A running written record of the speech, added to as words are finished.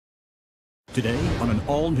Today on an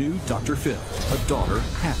all-new Dr. Phil, a daughter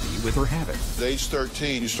happy with her habit. At age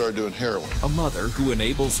 13, you started doing heroin. A mother who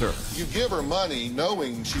enables her. You give her money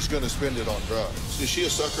knowing she's going to spend it on drugs. Is she a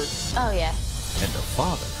sucker? Oh, yeah. And a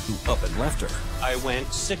father who up and left her. I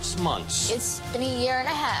went 6 months. It's been a year and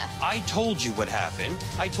a half. I told you what happened.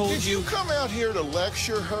 I told Did you come out here to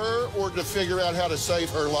lecture her or to figure out how to save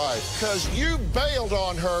her life? Because you bailed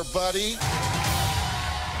on her, buddy.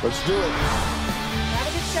 Let's do it. Have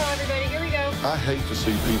a good show, everybody. Here we go. I hate to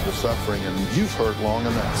see people suffering, and you've hurt long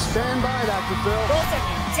enough. Stand by, Dr. Phil.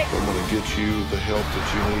 I'm going to get you the help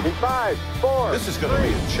that you need. In 5, 4, This is going to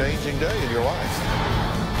be a changing day in your life.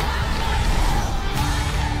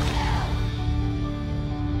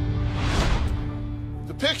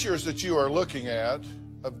 The pictures that you are looking at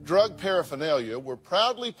of drug paraphernalia were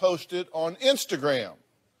proudly posted on Instagram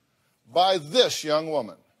by this young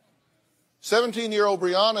woman. 17-year-old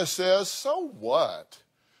Brianna says, so what?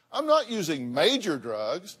 I'm not using major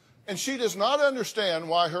drugs, and she does not understand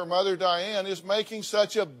why her mother, Diane, is making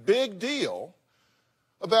such a big deal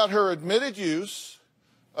about her admitted use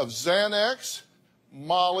of Xanax,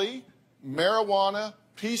 Molly, marijuana,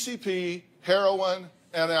 PCP, heroin,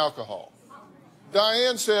 and alcohol.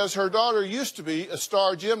 Diane says her daughter used to be a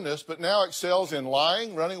star gymnast, but now excels in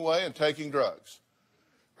lying, running away, and taking drugs.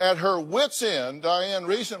 At her wit's end, Diane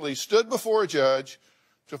recently stood before a judge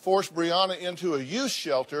to force Brianna into a youth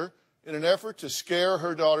shelter in an effort to scare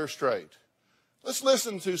her daughter straight. Let's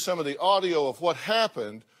listen to some of the audio of what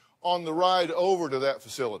happened on the ride over to that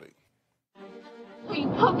facility. You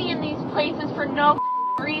put me in these places for no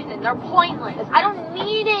reason. They're pointless. I don't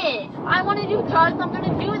need it. I want to do drugs. I'm going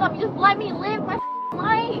to do them. Just let me live my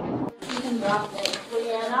life. You can drop it,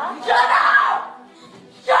 Brianna. Shut up!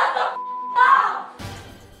 Shut the up!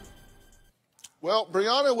 Well,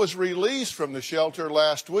 Brianna was released from the shelter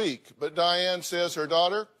last week, but Diane says her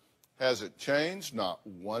daughter hasn't changed, not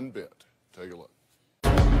one bit. Take a look.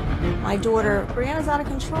 My daughter, Brianna's out of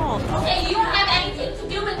control. Okay, you don't have anything to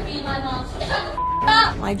do with me, my mom. Shut the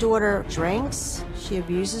up! My daughter drinks, she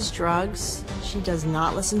abuses drugs, she does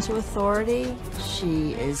not listen to authority,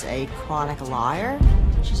 she is a chronic liar,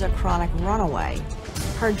 she's a chronic runaway.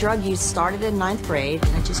 Her drug use started in 9th grade,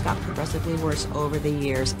 and it just got progressively worse over the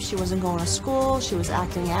years. She wasn't going to school, she was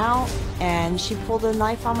acting out, and she pulled a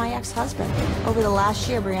knife on my ex-husband. Over the last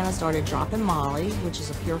year, Brianna started dropping Molly, which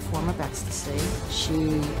is a pure form of ecstasy.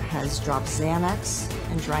 She has dropped Xanax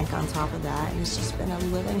and drank on top of that, and it's just been a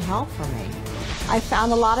living hell for me. I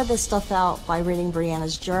found a lot of this stuff out by reading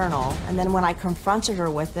Brianna's journal, and then when I confronted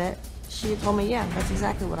her with it, she told me, yeah, that's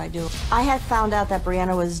exactly what I do. I had found out that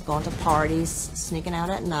Brianna was going to parties, sneaking out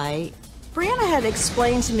at night. Brianna had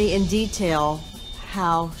explained to me in detail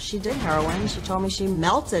how she did heroin. She told me she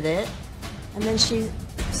melted it, and then she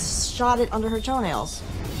shot it under her toenails.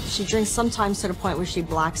 She drinks sometimes to the point where she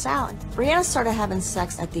blacks out. Brianna started having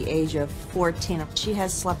sex at the age of 14. She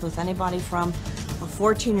has slept with anybody from a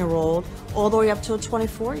 14-year-old all the way up to a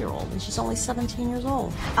 24-year-old, and she's only 17 years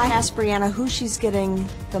old. I asked Brianna who she's getting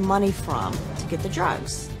the money from to get the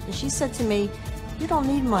drugs, and she said to me, you don't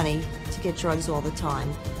need money to get drugs all the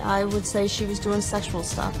time. I would say she was doing sexual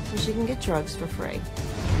stuff, so she can get drugs for free.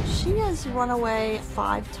 She has run away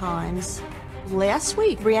 5 times. Last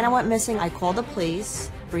week, Brianna went missing. I called the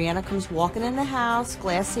police. Brianna comes walking in the house,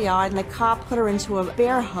 glassy-eyed, and the cop put her into a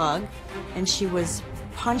bear hug, and she was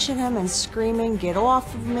punching him and screaming, get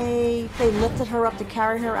off of me. They lifted her up to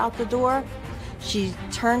carry her out the door. She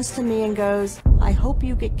turns to me and goes, I hope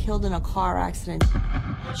you get killed in a car accident.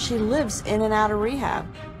 She lives in and out of rehab.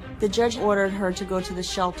 The judge ordered her to go to the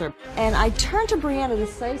shelter. And I turned to Brianna to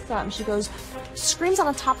say something. She goes, screams on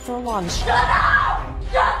the top of her lungs. Shut up!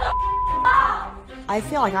 Shut the up! I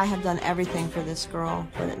feel like I have done everything for this girl,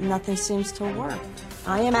 but nothing seems to work.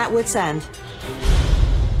 I am at wit's end.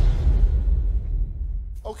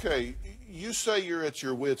 Okay, you say you're at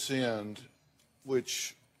your wit's end,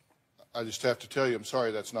 which I just have to tell you, I'm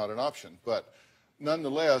sorry, that's not an option. But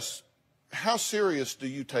nonetheless, how serious do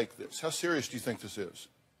you take this? How serious do you think this is?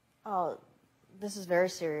 Oh, this is very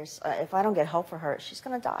serious. If I don't get help for her, she's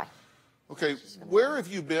going to die. Okay, where have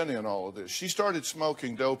you been in all of this? She started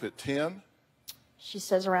smoking dope at 10? She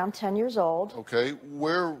says around 10 years old. Okay,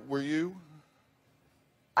 where were you?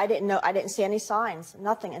 I didn't know, I didn't see any signs,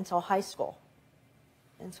 nothing until high school.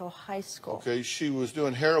 Until high school. Okay, she was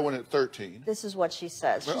doing heroin at 13. This is what she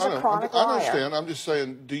says. She's I a chronic liar. I understand. I'm just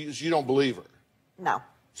saying, you don't believe her? No.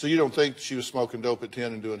 So you don't think she was smoking dope at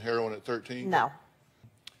 10 and doing heroin at 13? No.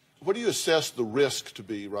 What do you assess the risk to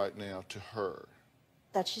be right now to her?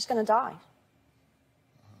 That she's going to die.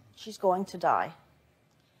 She's going to die.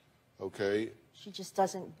 Okay. She just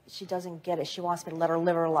doesn't get it. She wants me to let her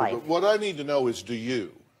live her life. But what I need to know is, do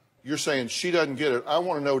you? You're saying she doesn't get it. I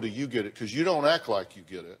want to know, do you get it? Because you don't act like you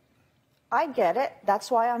get it. I get it. That's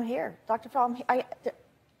why I'm here. Dr. Phil,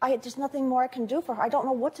 there's nothing more I can do for her. I don't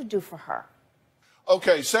know what to do for her.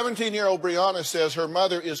 Okay, 17-year-old Brianna says her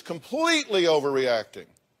mother is completely overreacting.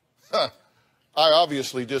 I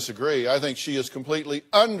obviously disagree. I think she is completely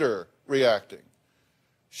underreacting.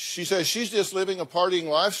 She says she's just living a partying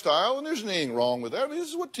lifestyle, and there's nothing wrong with that. I mean, this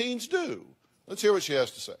is what teens do. Let's hear what she has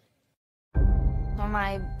to say. When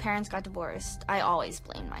my parents got divorced, I always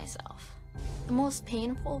blamed myself. The most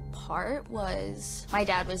painful part was my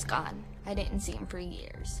dad was gone. I didn't see him for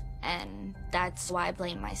years. And that's why I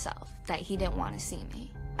blamed myself, that he didn't want to see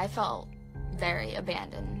me. I felt very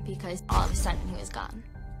abandoned because all of a sudden he was gone.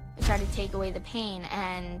 I tried to take away the pain,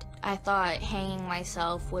 and I thought hanging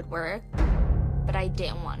myself would work, but I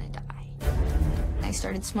didn't want to die. I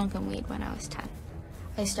started smoking weed when I was 10.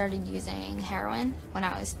 I started using heroin when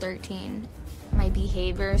I was 13. My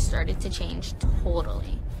behavior started to change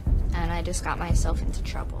totally, and I just got myself into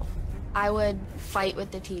trouble. I would fight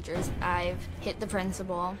with the teachers. I've hit the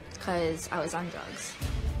principal because I was on drugs.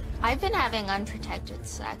 I've been having unprotected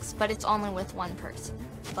sex, but it's only with one person.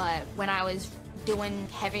 But when I was doing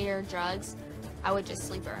heavier drugs, I would just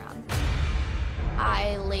sleep around.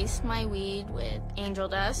 I laced my weed with angel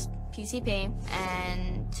dust, PCP,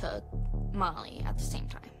 and took Molly at the same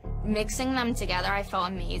time. Mixing them together, I felt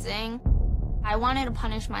amazing. I wanted to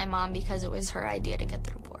punish my mom because it was her idea to get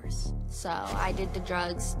the divorce. So I did the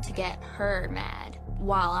drugs to get her mad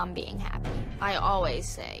while I'm being happy. I always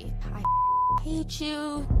say, I hate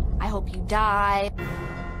you, I hope you die.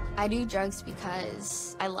 I do drugs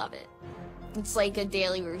because I love it. It's like a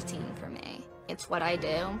daily routine for me. It's what I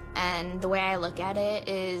do, and the way I look at it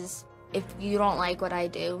is, if you don't like what I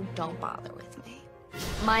do, don't bother with me.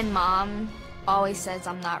 My mom always says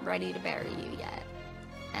I'm not ready to bury you yet,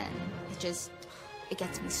 and it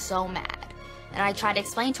gets me so mad. And I try to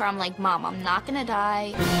explain to her, I'm like, Mom, I'm not gonna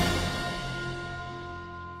die.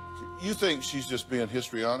 You think she's just being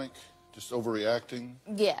histrionic, just overreacting?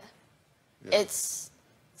 Yeah. It's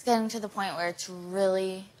getting to the point where it's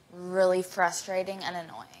really, really frustrating and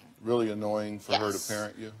annoying. Really annoying for her to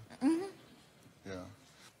parent you? Mm-hmm. Yeah.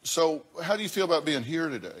 So how do you feel about being here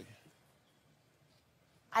today?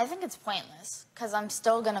 I think it's pointless, because I'm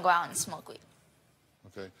still gonna go out and smoke weed.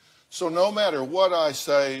 Okay. So no matter what I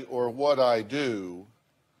say or what I do,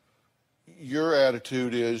 your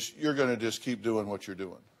attitude is you're going to just keep doing what you're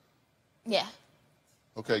doing. Yeah.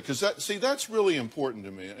 Okay, because that's really important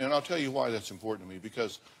to me, and I'll tell you why that's important to me,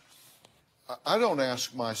 because I don't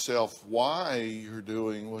ask myself why you're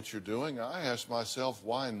doing what you're doing. I ask myself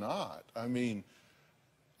why not. I mean,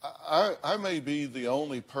 I may be the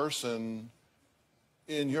only person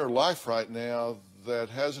in your life right now that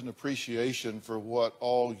has an appreciation for what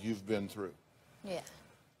all you've been through. Yeah.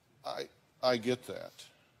 I get that.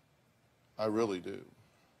 I really do.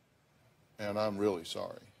 And I'm really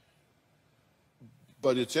sorry.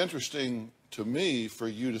 But it's interesting to me for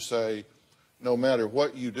you to say, no matter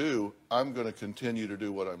what you do, I'm going to continue to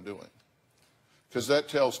do what I'm doing. Because that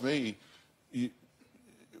tells me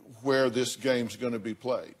where this game's going to be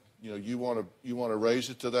played. You know, you want to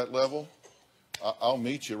raise it to that level? I'll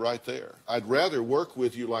meet you right there. I'd rather work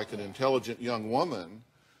with you like an intelligent young woman,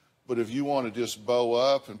 but if you want to just bow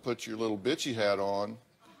up and put your little bitchy hat on,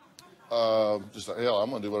 just like, hell, I'm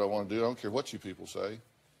going to do what I want to do. I don't care what you people say.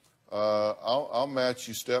 I'll match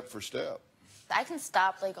you step for step. I can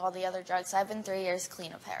stop like all the other drugs. I've been 3 years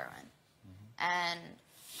clean of heroin. And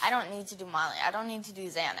I don't need to do Molly. I don't need to do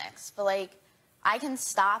Xanax. But like, I can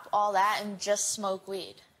stop all that and just smoke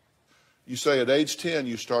weed. You say at age 10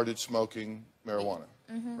 you started smoking marijuana,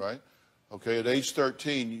 right? Okay, at age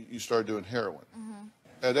 13 you started doing heroin.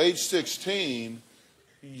 At age 16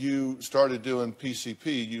 you started doing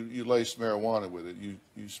PCP. You laced marijuana with it.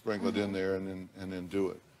 You sprinkle it in there and then do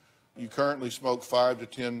it. You currently smoke 5 to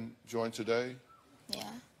 10 joints a day?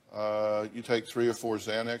 Yeah. You take 3 or 4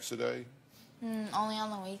 Xanax a day? Only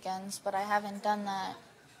on the weekends, but I haven't done that.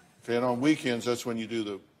 Okay, and on weekends that's when you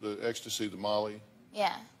do the ecstasy, the Molly?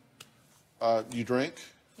 Yeah. You drink?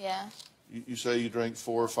 Yeah. You say you drink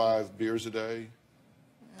 4 or 5 beers a day?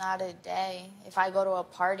 Not a day. If I go to a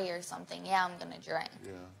party or something, yeah, I'm going to drink.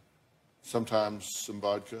 Yeah. Sometimes some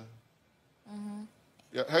vodka?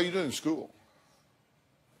 Yeah. How are you doing in school?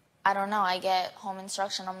 I don't know. I get home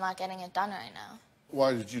instruction. I'm not getting it done right now.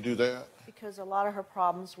 Why did you do that? Because a lot of her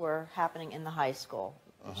problems were happening in the high school.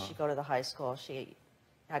 She'd go to the high school.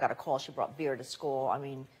 I got a call. She brought beer to school. I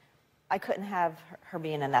mean, I couldn't have her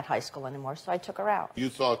being in that high school anymore, so I took her out. You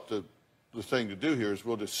thought the the thing to do here is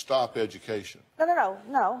we'll just stop education.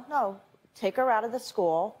 No. Take her out of the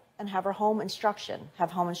school and have her home instruction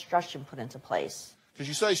put into place. Because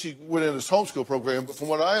you say she went in this homeschool program, but from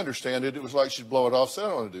what I understand it was like she'd blow it off, say, I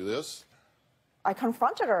don't want to do this. I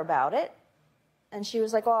confronted her about it, and she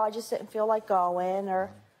was like, oh, I just didn't feel like going,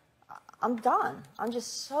 or I'm done. I'm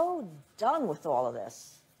just so done with all of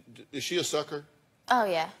this. Is she a sucker? Oh,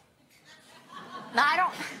 yeah. No, I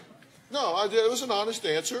don't. No, it was an honest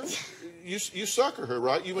answer. You sucker her,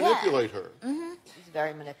 right? You manipulate her. Mm-hmm. He's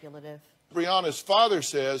very manipulative. Brianna's father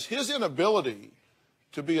says his inability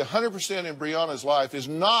to be 100% in Brianna's life is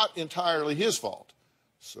not entirely his fault.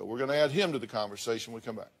 So we're going to add him to the conversation when we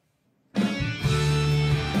come back.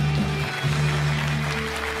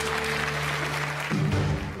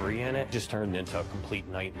 Brianna just turned into a complete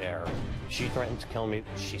nightmare. She threatened to kill me.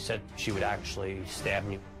 She said she would actually stab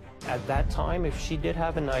me. At that time, if she did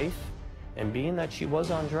have a knife, and being that she was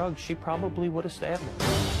on drugs, she probably would have stabbed me.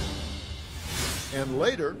 And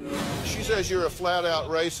later, she says you're a flat-out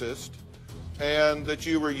racist and that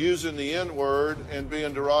you were using the N-word and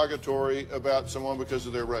being derogatory about someone because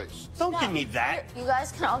of their race. Don't give me that. You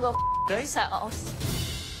guys can all go f yourselves.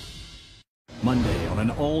 Monday on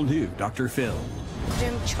an all-new Dr. Phil.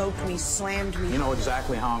 Jim choked me, slammed me. You know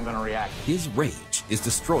exactly how I'm going to react. His rage is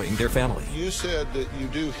destroying their family. You said that you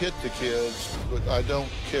do hit the kids, but I don't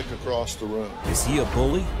kick across the room. Is he a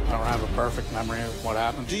bully? I don't have a perfect memory of what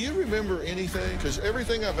happened. Do you remember anything? Because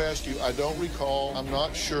everything I've asked you, I don't recall. I'm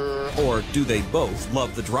not sure. Or do they both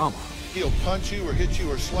love the drama? He'll punch you or hit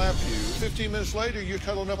you or slap you. 15 minutes later, you're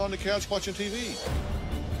cuddling up on the couch watching TV.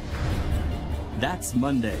 That's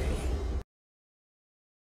Monday.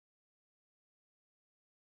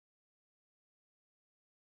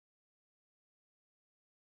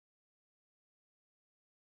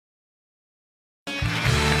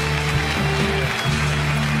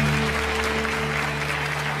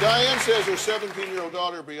 Diane says her 17-year-old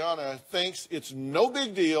daughter, Brianna, thinks it's no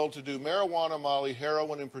big deal to do marijuana, Molly,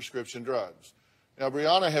 heroin, and prescription drugs. Now,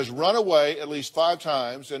 Brianna has run away at least 5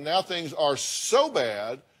 times, and now things are so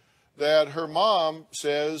bad that her mom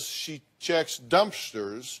says she checks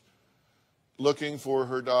dumpsters looking for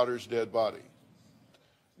her daughter's dead body.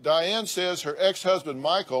 Diane says her ex-husband,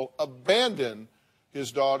 Michael, abandoned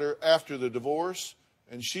his daughter after the divorce,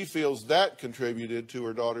 and she feels that contributed to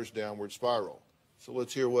her daughter's downward spiral. So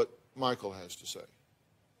let's hear what Michael has to say.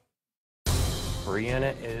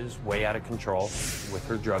 Brianna is way out of control with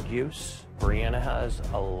her drug use. Brianna has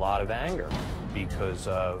a lot of anger because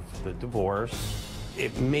of the divorce.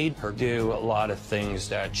 It made her do a lot of things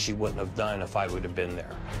that she wouldn't have done if I would have been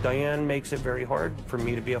there. Diane makes it very hard for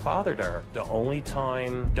me to be a father to her. The only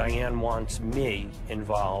time Diane wants me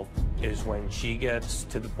involved is when she gets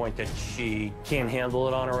to the point that she can't handle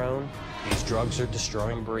it on her own. These drugs are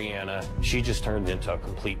destroying Brianna. She just turned into a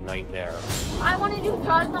complete nightmare. I want to do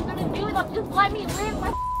drugs. I'm going to do them. Just let me live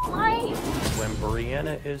my life. When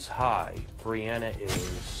Brianna is high, Brianna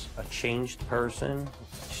is a changed person.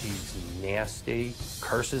 She's nasty,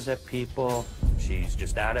 curses at people. She's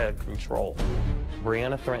just out of control.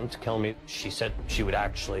 Brianna threatened to kill me. She said she would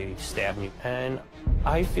actually stab me. And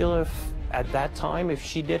I feel if at that time, if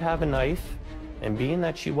she did have a knife, and being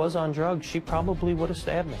that she was on drugs, she probably would have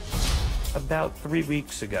stabbed me. About 3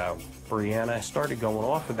 weeks ago, Brianna started going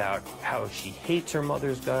off about how she hates her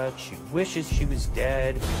mother's guts. She wishes she was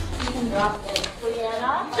dead. You can drop this,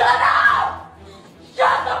 Brianna. Shut up!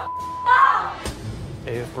 Shut the up!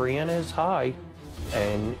 If Brianna is high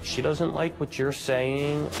and she doesn't like what you're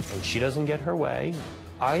saying and she doesn't get her way,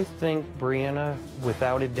 I think Brianna,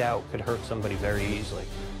 without a doubt, could hurt somebody very easily.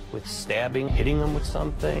 With stabbing, hitting them with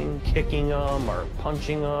something, kicking them, or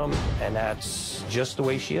punching them. And that's just the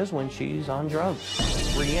way she is when she's on drugs.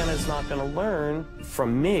 Brianna's not going to learn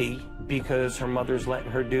from me because her mother's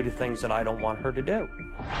letting her do the things that I don't want her to do.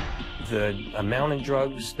 The amount of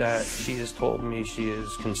drugs that she has told me she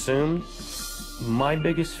has consumed, my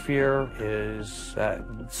biggest fear is that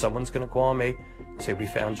someone's going to call me and say, we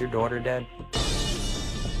found your daughter dead.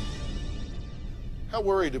 How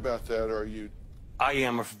worried about that are you? I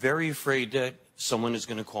am very afraid that someone is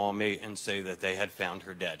going to call me and say that they had found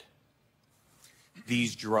her dead.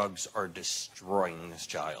 These drugs are destroying this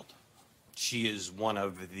child. She is one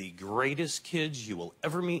of the greatest kids you will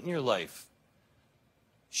ever meet in your life.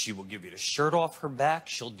 She will give you the shirt off her back.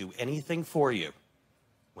 She'll do anything for you.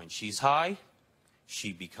 When she's high,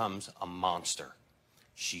 she becomes a monster.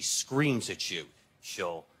 She screams at you.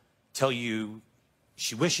 She'll tell you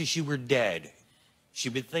she wishes you were dead. She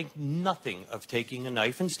would think nothing of taking a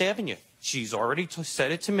knife and stabbing you. She's already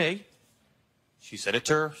said it to me. She said it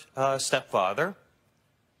to her stepfather.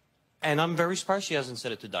 And I'm very surprised she hasn't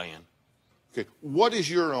said it to Diane. Okay, what is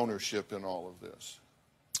your ownership in all of this?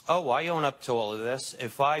 Oh, I own up to all of this.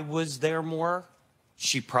 If I was there more,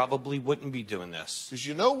 she probably wouldn't be doing this. Because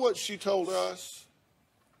you know what she told us?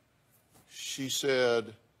 She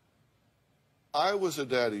said, I was a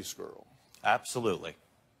daddy's girl. Absolutely.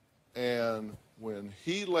 And when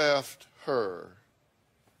he left her,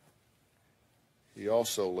 he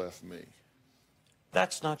also left me.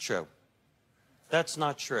 That's not true. That's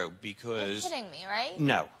not true because... You're kidding me, right?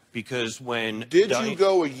 No, because when... Did you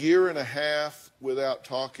go a year and a half without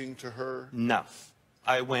talking to her? No.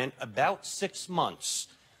 I went about 6 months.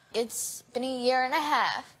 It's been a year and a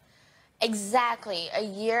half, exactly a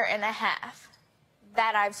year and a half,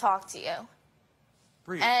 that I've talked to you.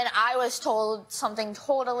 Breathe. And I was told something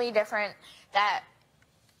totally different, that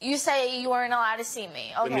you say you weren't allowed to see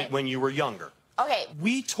me. Okay. When you were younger. Okay.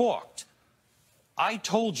 We talked. I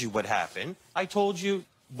told you what happened. I told you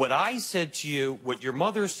what I said to you, what your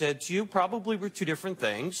mother said to you, probably were two different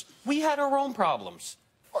things. We had our own problems.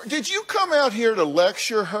 Did you come out here to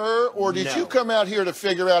lecture her, or did you come out here to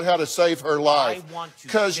figure out how to save her life?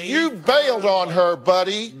 Because you bailed on her,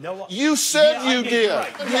 buddy. No, you said you did.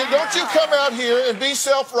 Right. Don't you come out here and be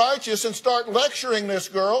self-righteous and start lecturing this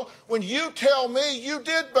girl when you tell me you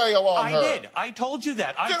did bail on her. I did. I told you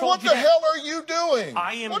that. Then what the hell are you doing?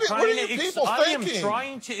 I am what are you people thinking? I am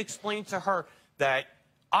trying to explain to her that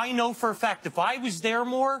I know for a fact if I was there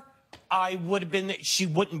more, I would have been, she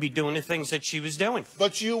wouldn't be doing the things that she was doing.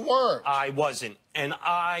 But you weren't. I wasn't. And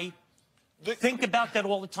I think about that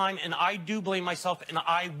all the time, and I do blame myself, and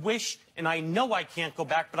I wish, and I know I can't go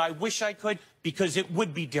back, but I wish I could, because it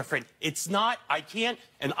would be different. It's not, I can't,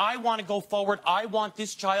 and I want to go forward. I want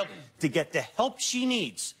this child to get the help she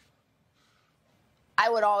needs. I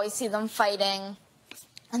would always see them fighting,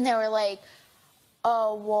 and they were like,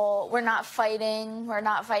 oh, well, we're not fighting,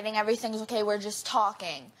 everything's okay, we're just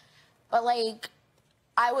talking. But, like,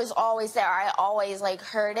 I was always there. I always, like,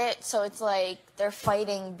 heard it. So it's like they're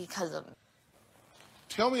fighting because of me.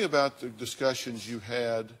 Tell me about the discussions you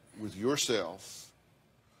had with yourself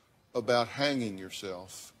about hanging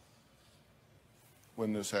yourself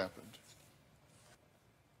when this happened.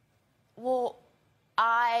 Well,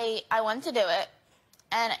 I went to do it.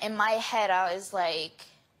 And in my head, I was like,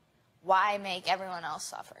 why make everyone else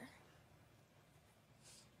suffer?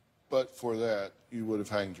 But for that, you would have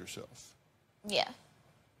hanged yourself. Yeah.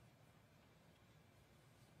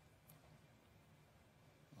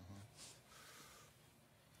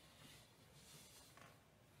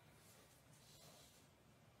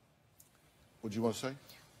 What do you want to say?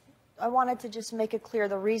 I wanted to just make it clear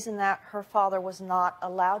the reason that her father was not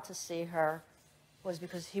allowed to see her was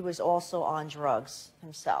because he was also on drugs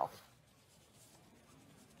himself.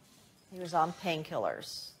 He was on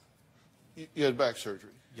painkillers. You had back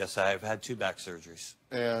surgery. Yes, I have had 2 back surgeries.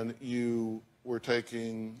 And you were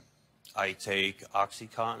taking... I take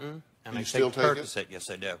OxyContin, and I still take take Percocet. it? Yes,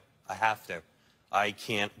 I do. I have to. I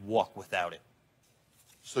can't walk without it.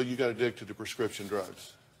 So you got addicted to prescription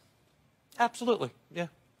drugs? Absolutely, yeah.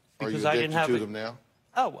 Because Are I you didn't addicted have to it. them now?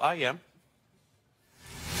 Oh, I am.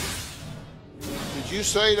 Did you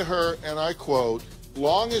say to her, and I quote,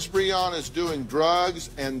 long as Brianna's doing drugs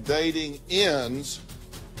and dating ends,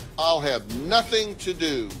 I'll have nothing to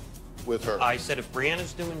do with her? I said if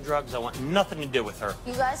Brianna's doing drugs, I want nothing to do with her.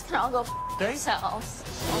 You guys can all go yourselves.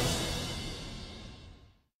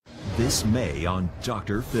 This May on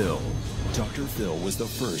Dr. Phil. Dr. Phil was the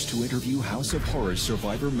first to interview House of Horrors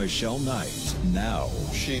survivor Michelle Knight. Now,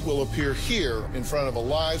 She will appear here in front of a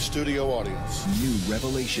live studio audience. new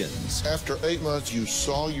revelations. After 8 months, you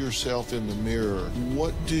saw yourself in the mirror.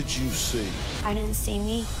 What did you see? I didn't see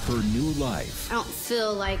me. Her new life. I don't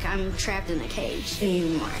feel like I'm trapped in a cage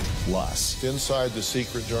anymore. Plus, Inside the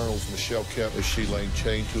secret journals Michelle kept as she lay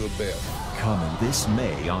chained to a bed. coming this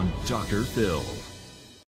May on Dr. Phil.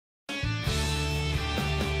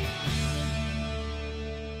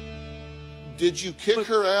 Did you kick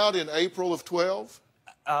her out in April of 12?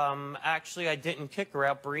 Actually, I didn't kick her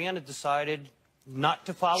out. Brianna decided not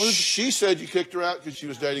to follow. She said you kicked her out because she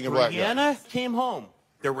was dating a black guy. Brianna came home.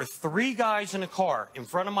 There were 3 guys in a car in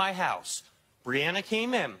front of my house. Brianna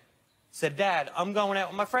came in, said, Dad, I'm going out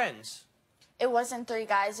with my friends. It wasn't 3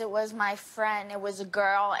 guys. It was my friend. It was a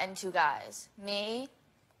girl and 2 guys. Me,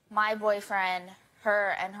 my boyfriend,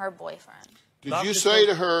 her, and her boyfriend. Did you say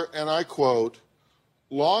to her, and I quote,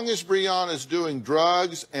 long as Brianna's doing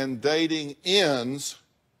drugs and dating ends,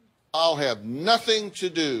 I'll have nothing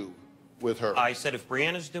to do with her? I said, if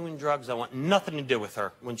Brianna's doing drugs, I want nothing to do with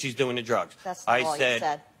her when she's doing the drugs. That's not all you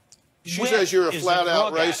said. She says you're a is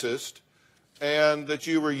flat-out drug addict. racist and that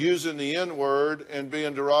you were using the N-word and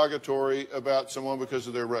being derogatory about someone because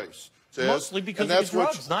of their race. says, Mostly because of the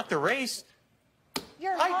drugs, not the race.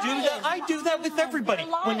 I do that with everybody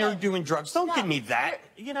when they're doing drugs. Don't give me that.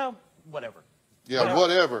 You know, whatever. Yeah,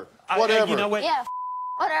 whatever. You know what? Yeah,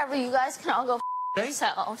 whatever. You guys can all go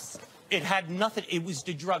yourselves. It had nothing. It was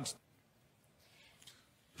the drugs.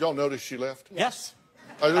 Did y'all notice she left? Yes.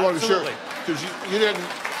 I just wanted to be sure. Because you didn't.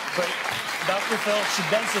 But Dr. Phil, she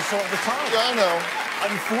does this all the time. Yeah, I know.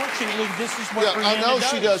 Unfortunately, this is what Brianna I know does.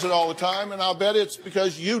 she does it all the time, and I'll bet it's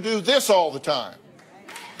because you do this all the time.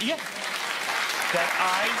 Yeah. That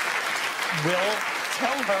I will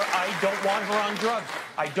tell her I don't want her on drugs.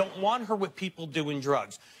 I don't want her with people doing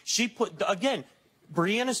drugs. She put, again,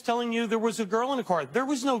 Brianna's telling you there was a girl in the car. There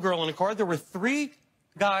was no girl in the car. There were 3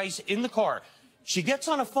 guys in the car. She gets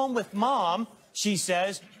on a phone with Mom, she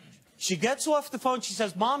says. She gets off the phone, she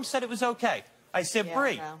says, Mom said it was okay. I said,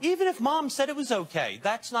 Bree, even if Mom said it was okay,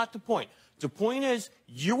 that's not the point. The point is,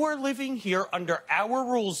 you are living here under our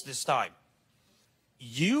rules this time.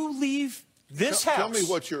 You leave this house. Tell me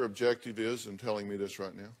what your objective is in telling me this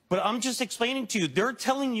right now. But I'm just explaining to you. They're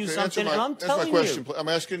telling you something, and I'm telling you. That's my question. I'm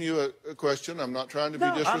asking you a question. I'm not trying to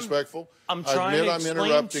be disrespectful. I'm trying to explain I'm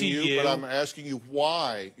interrupting to you, but I'm asking you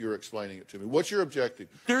why you're explaining it to me. What's your objective?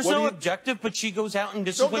 There's no objective, but she goes out and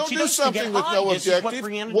this is what she does to get with high. no This is what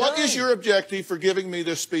objective. Brianna What does. is your objective for giving me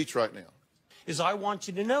this speech right now? Is I want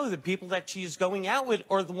you to know the people that she's going out with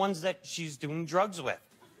are the ones that she's doing drugs with.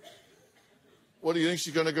 What do you think,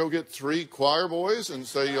 she's going to go get 3 choir boys and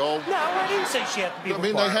say y'all? No, I didn't say she had to be. I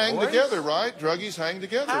mean, they hang together, right? Druggies hang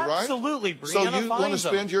together, right? Absolutely, Brianna. So you want to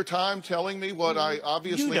spend your time telling me what I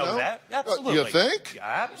obviously know? You know that, absolutely. You think?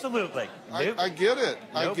 Absolutely. I get it.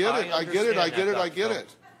 I get it. I get it. I get it. I get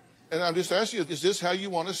it. And I'm just asking you, is this how you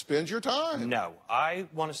want to spend your time? No, I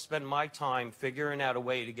want to spend my time figuring out a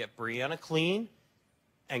way to get Brianna clean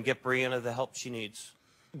and get Brianna the help she needs.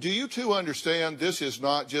 Do you two understand this is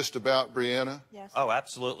not just about Brianna? Yes. Oh,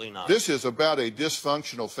 absolutely not. This is about a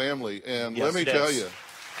dysfunctional family, and let me tell you,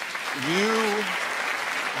 you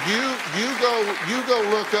go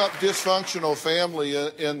look up dysfunctional family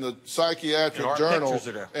in the psychiatric journal.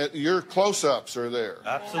 Your close-ups are there.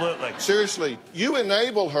 Absolutely. Seriously, you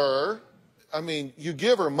enable her. I mean, you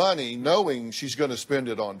give her money knowing she's going to spend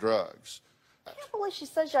it on drugs. I can't believe she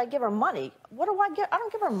says I give her money. What do I give? I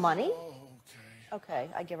don't give her money. Oh, okay,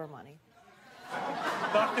 I give her money.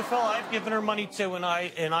 Dr. Phil, I've given her money too, and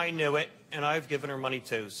I knew it, and I've given her money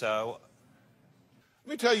too, so.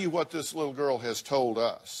 Let me tell you what this little girl has told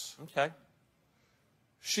us. Okay.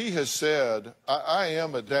 She has said, I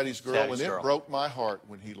am a daddy's girl, and it broke my heart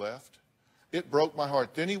when he left. It broke my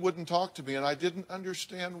heart. Then he wouldn't talk to me, and I didn't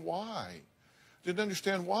understand why. Didn't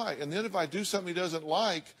understand why. And then if I do something he doesn't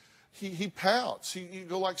like, he pouts. He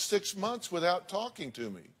go like 6 months without talking to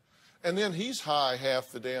me. And then he's high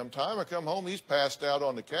half the damn time. I come home, he's passed out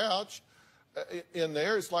on the couch in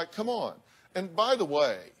there. It's like, come on. And by the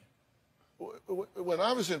way, when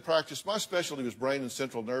I was in practice, my specialty was brain and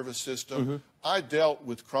central nervous system. Mm-hmm. I dealt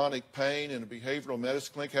with chronic pain in a behavioral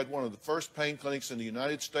medicine clinic, had one of the first pain clinics in the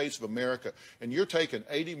United States of America. And you're taking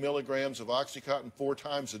 80 milligrams of Oxycontin 4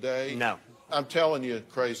 times a day? No. I'm telling you,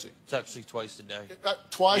 crazy. It's actually twice a day.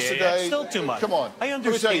 Twice a day? It's still too much. Come on. I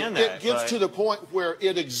understand that. It gets to the point where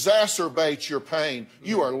it exacerbates your pain.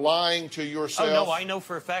 You are lying to yourself. Oh, no, I know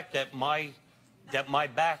for a fact that my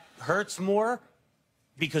back hurts more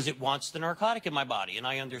because it wants the narcotic in my body, and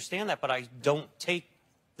I understand that, but I don't take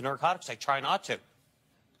the narcotics. I try not to.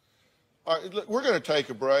 All right, we're going to take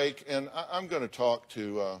a break, and I'm going to talk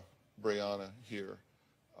to Brianna here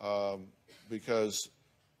because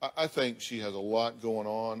I think she has a lot going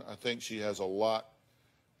on. I think she has a lot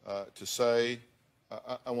to say.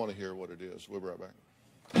 I want to hear what it is. We'll be right back.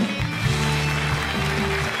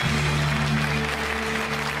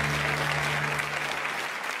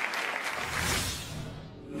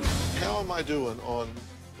 How am I doing on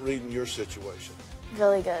reading your situation?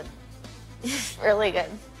 Really good. Really good.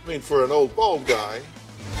 I mean, for an old bald guy.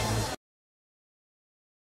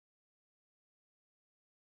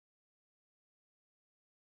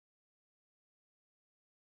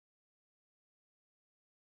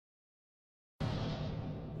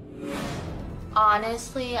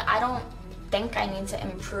 Honestly, I don't think I need to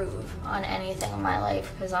improve on anything in my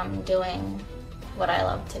life because I'm doing what I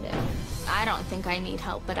love to do. I don't think I need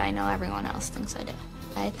help, but I know everyone else thinks I do.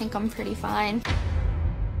 I think I'm pretty fine.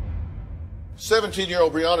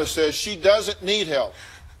 17-year-old Brianna says she doesn't need help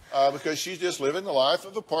because she's just living the life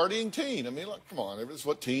of a partying teen. I mean, like, come on, that's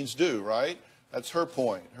what teens do, right? That's her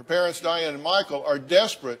point. Her parents, Diane and Michael, are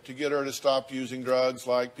desperate to get her to stop using drugs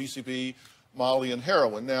like PCP, Molly, and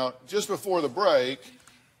heroin. Now, just before the break,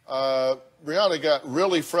 Brianna got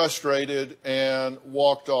really frustrated and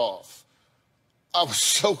walked off. I was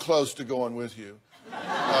so close to going with you.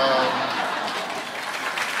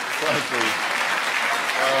 Frankly.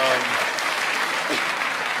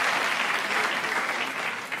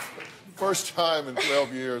 First time in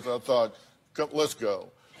 12 years, I thought, let's go.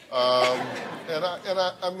 And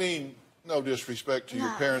I mean, no disrespect to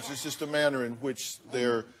your parents. It's just a manner in which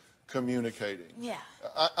they're communicating. Yeah.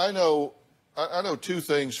 I know two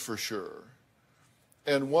things for sure.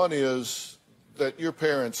 And one is that your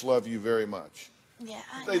parents love you very much. Yeah.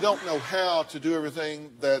 They don't know how to do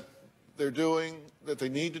everything that they're doing, that they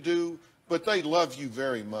need to do, but they love you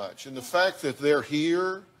very much. And the fact that they're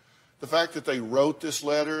here, the fact that they wrote this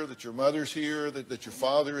letter, that your mother's here, that your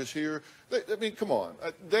father is here, I mean, come on.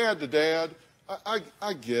 Dad to dad, I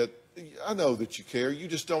know that you care. You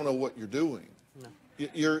just don't know what you're doing. No.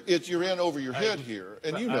 You're in over your head here,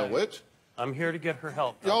 and you know it. I'm here to get her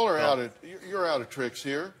help. Y'all are you're out of tricks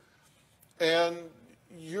here, and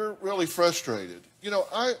you're really frustrated. You know,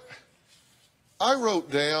 I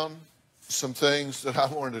wrote down some things that I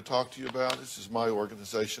wanted to talk to you about. This is my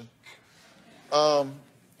organization.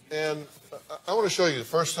 And I want to show you the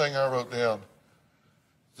first thing I wrote down,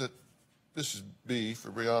 that this is B for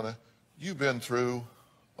Brianna. You've been through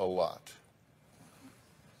a lot.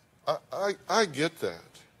 I get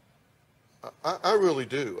that. I really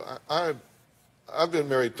do. I've been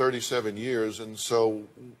married 37 years, and so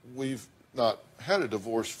we've not had a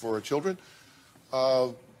divorce for our children.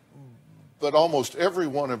 But almost every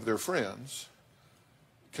one of their friends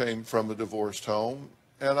came from a divorced home,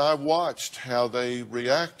 and I watched how they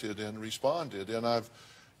reacted and responded. And I've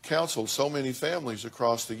counseled so many families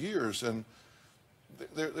across the years, and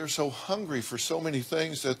they're so hungry for so many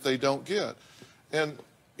things that they don't get. And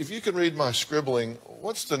if you can read my scribbling,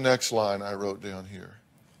 what's the next line I wrote down here?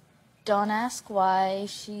 Don't ask why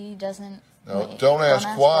she doesn't. No, don't ask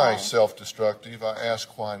why self-destructive. I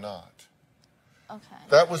ask why not. Okay.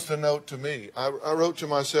 That was the note to me. I wrote to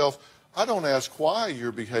myself, I don't ask why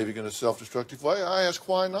you're behaving in a self-destructive way. I ask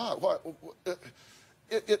why not. Why?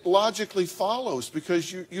 It logically follows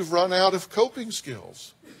because you've run out of coping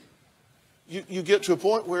skills. You get to a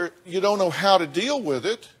point where you don't know how to deal with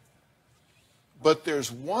it, but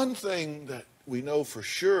there's one thing that we know for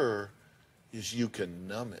sure is you can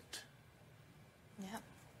numb it. Yep.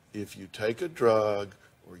 If you take a drug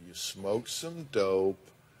or you smoke some dope,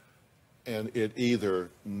 and it either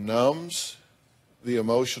numbs the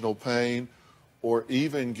emotional pain or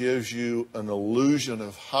even gives you an illusion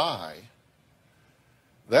of high,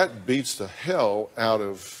 that beats the hell out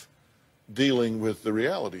of dealing with the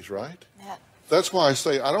realities, right? Yeah. That's why I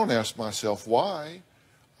say I don't ask myself why.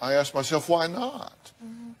 I ask myself why not.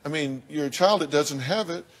 Mm-hmm. I mean, you're a child that doesn't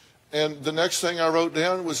have it, and the next thing I wrote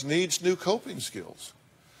down was needs new coping skills.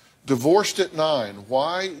 Divorced at 9.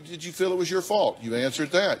 Why did you feel it was your fault? You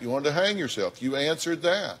answered that. You wanted to hang yourself. You answered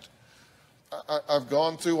that. I've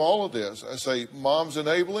gone through all of this. I say, mom's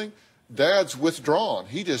enabling, dad's withdrawn.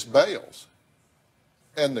 He just bails.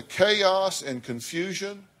 And the chaos and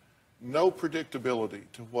confusion, no predictability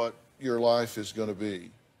to what your life is going to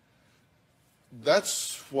be.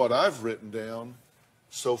 That's what I've written down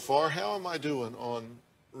so far. How am I doing on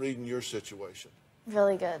reading your situation?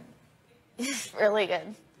 Really good. Really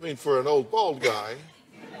good. I mean, for an old bald guy.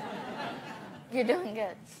 You're doing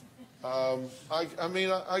good.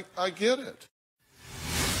 I get it.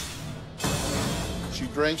 She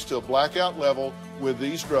drinks to a blackout level with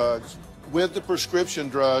these drugs, with the prescription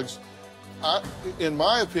drugs. In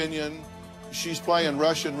my opinion, she's playing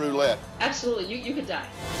Russian roulette. Absolutely, you could die.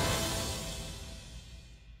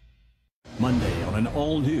 Monday on an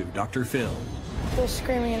all-new Dr. Phil. The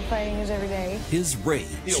screaming and fighting is every day. His rage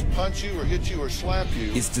He'll punch you or hit you or slap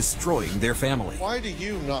you. is destroying their family. Why do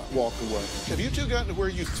you not walk away? Have you two gotten to where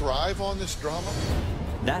you thrive on this drama?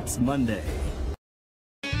 That's Monday.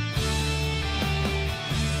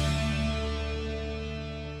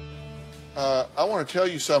 I want to tell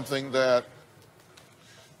you something that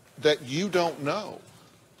you don't know.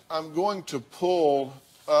 I'm going to pull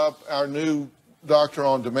up our new Doctor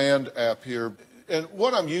on Demand app here. And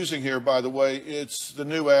what I'm using here, by the way, it's the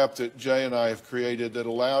new app that Jay and I have created that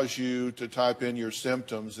allows you to type in your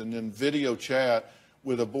symptoms and then video chat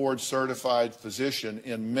with a board-certified physician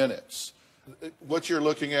in minutes. What you're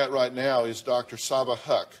looking at right now is Dr. Saba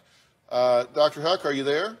Huck. Dr. Huck, are you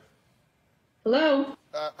there? Hello?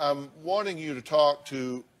 I'm wanting you to talk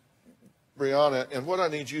to Brianna, and what I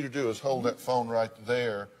need you to do is hold that phone right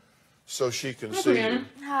there so she can see you.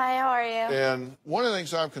 Hi, how are you? And one of the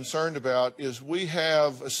things I'm concerned about is we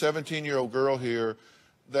have a 17-year-old girl here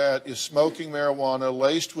that is smoking marijuana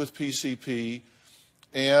laced with PCP,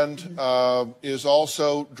 and is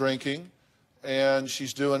also drinking, and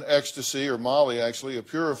she's doing ecstasy, or Molly actually, a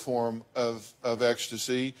purer form of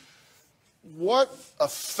ecstasy. What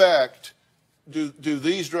effect do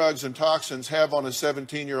these drugs and toxins have on a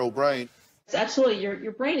 17-year-old brain? Absolutely.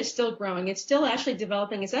 Your brain is still growing. It's still actually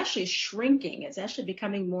developing. It's actually shrinking. It's actually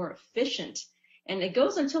becoming more efficient. And it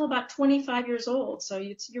goes until about 25 years old. So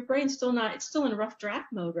your brain's still not, it's still in rough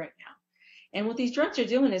draft mode right now. And what these drugs are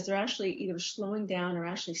doing is they're actually either slowing down or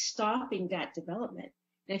actually stopping that development.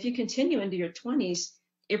 And if you continue into your 20s,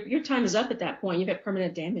 if your time is up at that point, you've got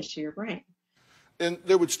permanent damage to your brain. And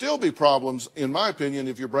there would still be problems, in my opinion,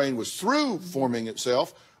 if your brain was through forming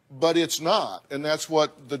itself, but it's not. And that's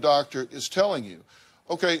what the doctor is telling you.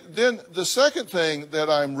 Okay, then the second thing that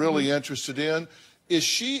I'm really interested in is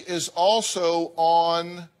she is also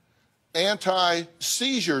on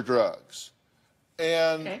anti-seizure drugs.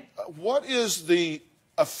 And what is the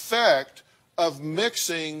effect of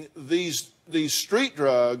mixing these street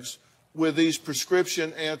drugs with these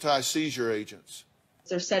prescription anti-seizure agents?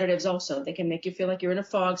 They're sedatives also. They can make you feel like you're in a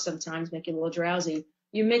fog sometimes, make you a little drowsy.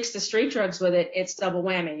 You mix the street drugs with it, it's double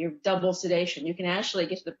whammy. You're double sedation. You can actually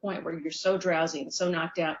get to the point where you're so drowsy and so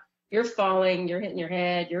knocked out, you're falling, you're hitting your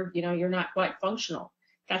head, you're not quite functional.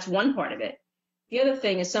 That's one part of it. The other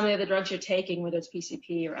thing is some of the other drugs you're taking, whether it's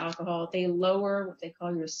PCP or alcohol, they lower what they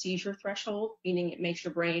call your seizure threshold, meaning it makes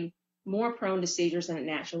your brain more prone to seizures than it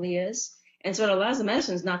naturally is. And so it allows the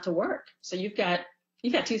medicines not to work. So you've got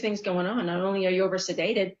two things going on. Not only are you over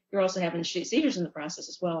sedated, you're also having seizures in the process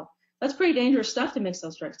as well. That's pretty dangerous stuff to mix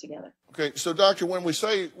those drugs together. Okay, so doctor, when we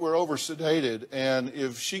say we're over sedated, and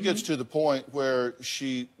if she gets to the point where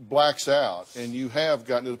she blacks out, and you have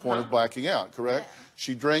gotten to the point of blacking out, correct? Yeah.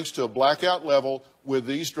 She drinks to a blackout level with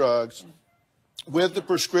these drugs, with the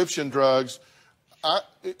prescription drugs.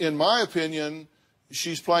 In my opinion,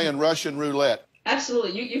 she's playing Russian roulette.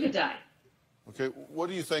 Absolutely, you could die. Okay, what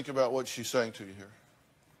do you think about what she's saying to you here?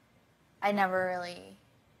 I never really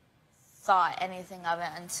thought anything of it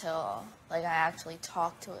until, like, I actually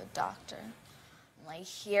talked to a doctor. Like,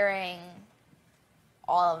 hearing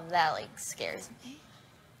all of that, like, scares me.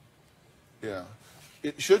 Yeah,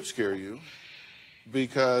 it should scare you,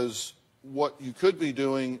 because what you could be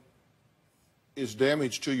doing is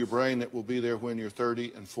damage to your brain that will be there when you're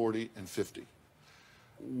 30 and 40 and 50.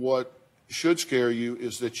 What should scare you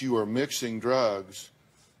is that you are mixing drugs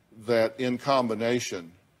that, in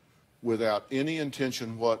combination, without any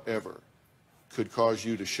intention whatever, could cause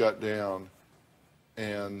you to shut down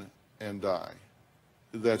and die.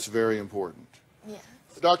 That's very important. Yeah.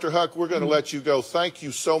 Dr. Huck, we're going to let you go. Thank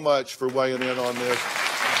you so much for weighing in on this.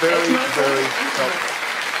 Very, very helpful.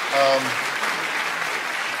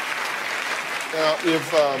 Now,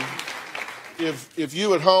 if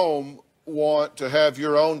you at home want to have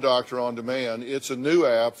your own Doctor on Demand, it's a new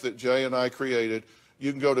app that Jay and I created.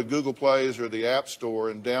 You can go to Google Plays or the App Store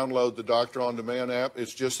and download the Doctor on Demand app.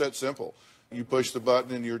 It's just that simple. You push the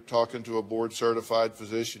button and you're talking to a board-certified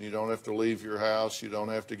physician. You don't have to leave your house. You don't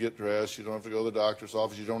have to get dressed. You don't have to go to the doctor's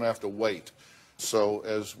office. You don't have to wait. So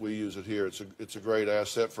as we use it here, it's a great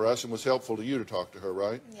asset for us and was helpful to you to talk to her,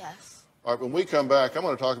 right? Yes. All right, when we come back, I'm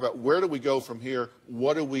going to talk about where do we go from here,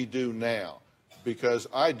 what do we do now? Because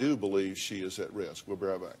I do believe she is at risk. We'll be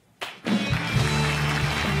right back.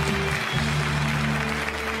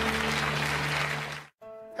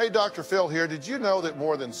 Hey, Dr. Phil here. Did you know that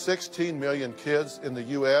more than 16 million kids in the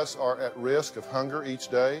U.S. are at risk of hunger each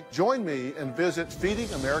day? Join me and visit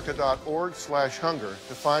feedingamerica.org/hunger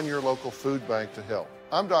to find your local food bank to help.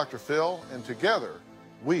 I'm Dr. Phil, and together,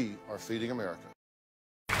 we are Feeding America.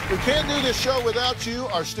 We can't do this show without you,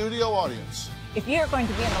 our studio audience. If you're going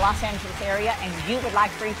to be in the Los Angeles area and you would like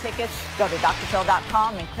free tickets, go to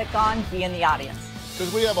drphil.com and click on Be in the Audience.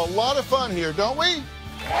 Because we have a lot of fun here, don't we?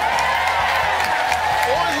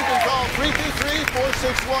 Or you can call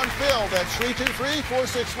 323-461-PHIL. That's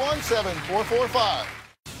 323-461-7445.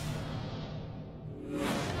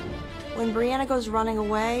 When Brianna goes running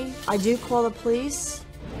away, I do call the police,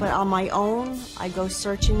 but on my own, I go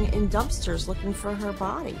searching in dumpsters looking for her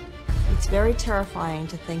body. It's very terrifying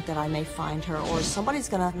to think that I may find her, or somebody's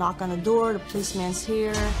gonna knock on the door, the policeman's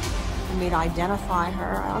here, for me to identify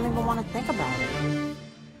her. I don't even want to think about it.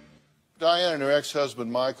 Diane and her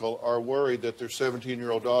ex-husband, Michael, are worried that their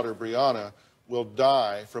 17-year-old daughter, Brianna, will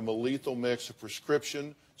die from a lethal mix of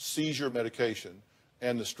prescription seizure medication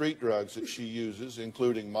and the street drugs that she uses,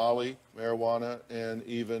 including Molly, marijuana, and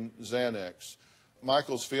even Xanax.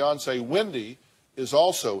 Michael's fiancée, Wendy, is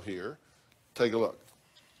also here. Take a look.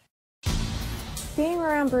 Being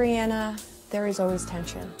around Brianna, there is always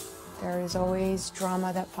tension. There is always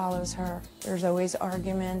drama that follows her. There's always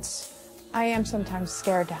arguments. I am sometimes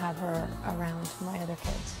scared to have her around my other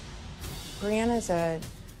kids. Brianna's a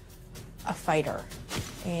fighter,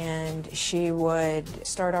 and she would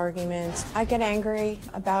start arguments. I get angry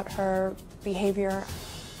about her behavior.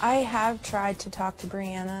 I have tried to talk to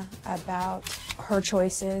Brianna about her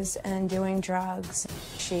choices and doing drugs.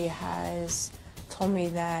 She has told me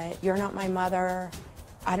that you're not my mother,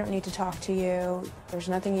 I don't need to talk to you, there's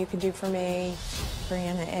nothing you can do for me.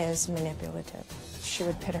 Brianna is manipulative. She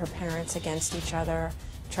would pit her parents against each other,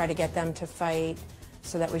 try to get them to fight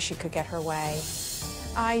so that way she could get her way.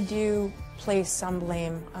 I do place some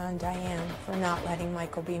blame on Diane for not letting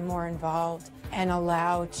Michael be more involved and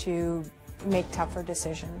allow to make tougher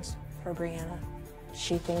decisions for Brianna.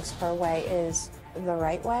 She thinks her way is the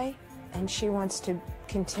right way, and she wants to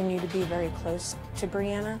continue to be very close to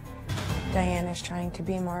Brianna. Diane is trying to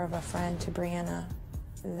be more of a friend to Brianna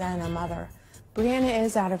than a mother. Brianna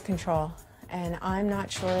is out of control, and I'm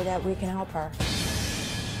not sure that we can help her.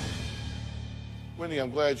 Wendy,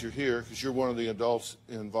 I'm glad you're here because you're one of the adults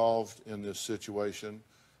involved in this situation.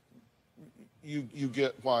 You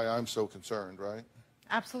get why I'm so concerned, right?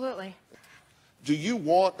 Absolutely. Do you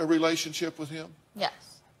want a relationship with him?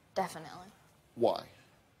 Yes, definitely. Why?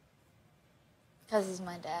 Because he's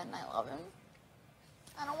my dad and I love him.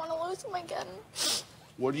 I don't want to lose him again.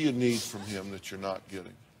 What do you need from him that you're not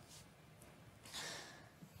getting?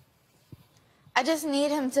 I just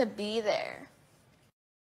need him to be there.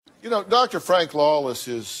 You know, Dr. Frank Lawless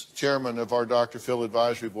is chairman of our Dr. Phil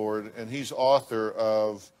Advisory Board, and he's author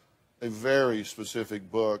of a very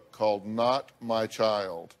specific book called Not My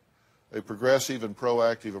Child, a progressive and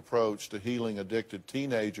proactive approach to healing addicted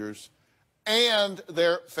teenagers and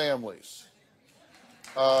their families.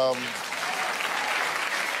 I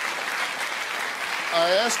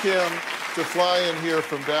asked him to fly in here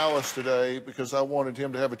from Dallas today because I wanted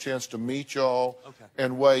him to have a chance to meet y'all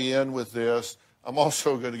and weigh in with this. I'm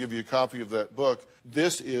also going to give you a copy of that book.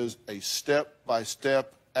 This is a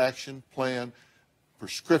step-by-step action plan,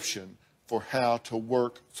 prescription for how to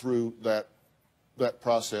work through that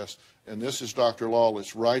process. And this is Dr.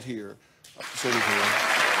 Lawless right here, sitting here.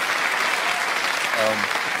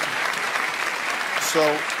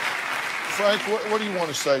 So, Frank, what do you want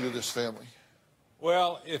to say to this family?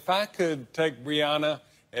 Well, if I could take Brianna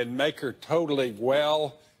and make her totally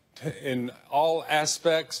well in all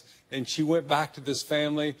aspects, and she went back to this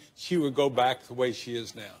family, she would go back the way she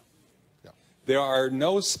is now. Yeah. There are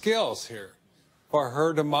no skills here for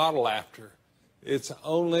her to model after. It's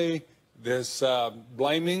only this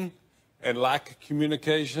blaming and lack of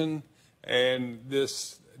communication and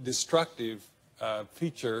this destructive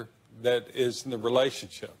feature that is in the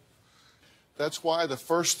relationship. That's why the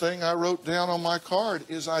first thing I wrote down on my card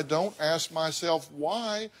is I don't ask myself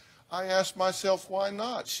why, I ask myself why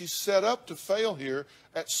not. She's set up to fail here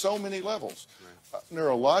at so many levels.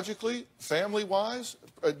 Neurologically, family-wise,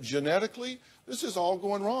 genetically, this is all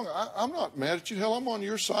going wrong. I'm not mad at you. Hell, I'm on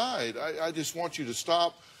your side. I just want you to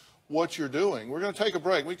stop what you're doing. We're going to take a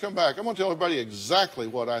break. When we come back, I'm going to tell everybody exactly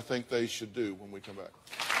what I think they should do when we come back.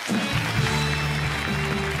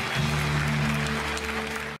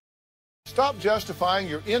 Stop justifying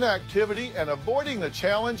your inactivity and avoiding the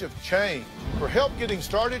challenge of change. For help getting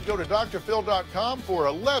started, go to drphil.com for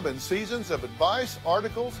 11 seasons of advice,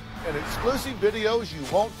 articles, and exclusive videos you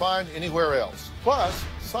won't find anywhere else. Plus,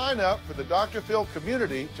 sign up for the Dr. Phil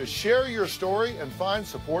community to share your story and find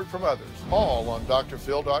support from others, all on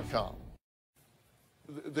drphil.com.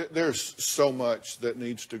 There's so much that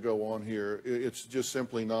needs to go on here. It's just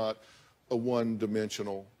simply not a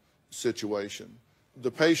one-dimensional situation. The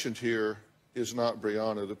patient here is not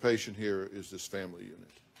Brianna. The patient here is this family unit,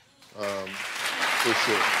 for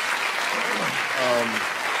sure.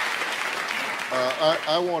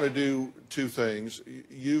 I want to do two things.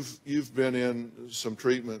 You've been in some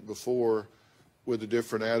treatment before with a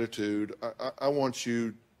different attitude. I want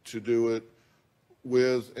you to do it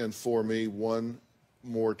with and for me one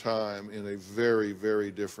more time in a very, very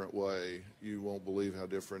different way. You won't believe how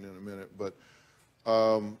different in a minute, but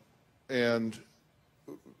and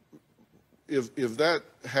if that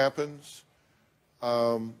happens,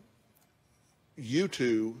 you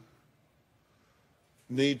two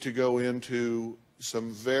need to go into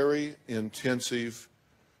some very intensive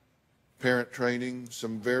parent training,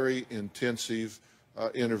 some very intensive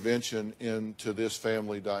intervention into this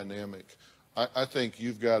family dynamic. I think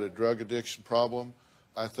you've got a drug addiction problem.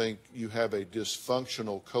 I think you have a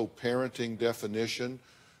dysfunctional co-parenting definition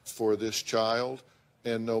for this child.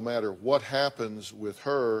 And no matter what happens with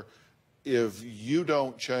her, if you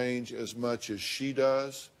don't change as much as she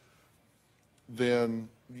does, then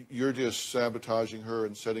you're just sabotaging her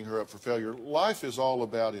and setting her up for failure. Life is all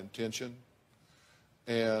about intention,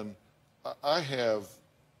 and I have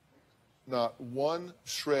not one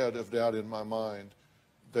shred of doubt in my mind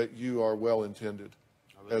that you are well-intended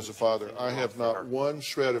as a father. I have not one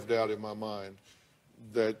shred of doubt in my mind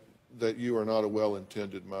that you are not a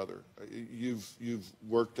well-intended mother. You've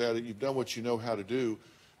worked at it. You've done what you know how to do.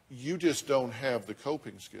 You just don't have the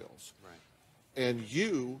coping skills. Right. And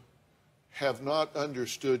you have not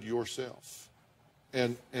understood yourself.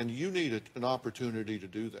 And you need an opportunity to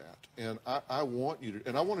do that. And I want you to,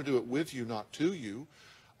 and I want to do it with you, not to you.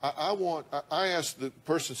 I asked the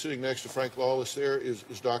person sitting next to Frank Lawless there is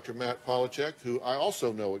Dr. Matt Polachek, who I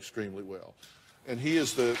also know extremely well. And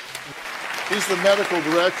he's the medical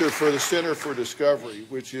director for the Center for Discovery,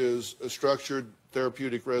 which is a structured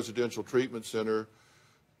therapeutic residential treatment center.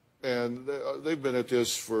 And they've been at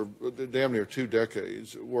this for damn near 2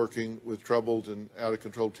 decades, working with troubled and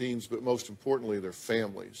out-of-control teens, but most importantly, their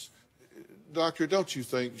families. Doctor, don't you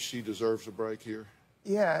think she deserves a break here?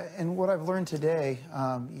 Yeah, and what I've learned today,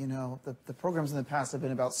 you know, the programs in the past have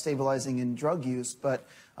been about stabilizing in drug use, but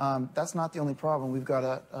that's not the only problem. We've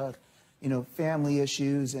got you know, family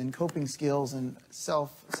issues and coping skills and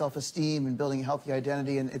self-esteem and building a healthy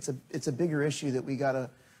identity, and it's a bigger issue that we got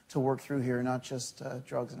to work through here, not just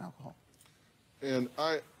drugs and alcohol. And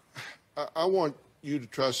I want you to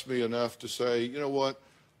trust me enough to say, you know what,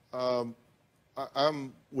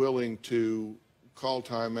 I'm willing to call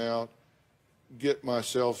time out, get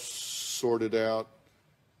myself sorted out,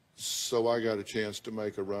 so I got a chance to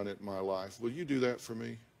make a run at my life. Will you do that for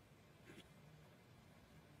me?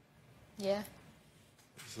 Yeah.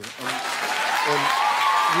 So, and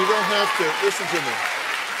you don't have to listen to me.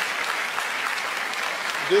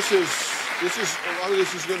 A lot of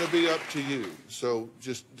this is going to be up to you. So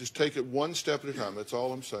just take it one step at a time. That's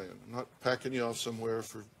all I'm saying. I'm not packing you off somewhere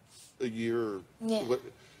for a year or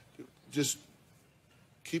just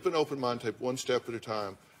keep an open mind, take one step at a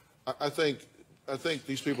time. I think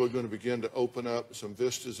these people are going to begin to open up some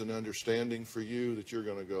vistas and understanding for you that you're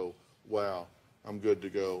going to go, wow, I'm good to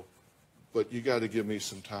go. But you got to give me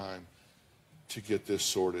some time to get this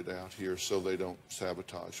sorted out here so they don't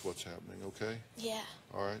sabotage what's happening, okay? Yeah.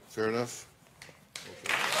 All right, fair enough?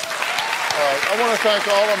 Okay. I want to thank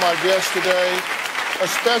all of my guests today. A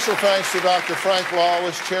special thanks to Dr. Frank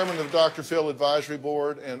Lawless, chairman of the Dr. Phil Advisory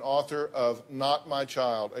Board and author of Not My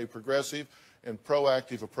Child, a progressive and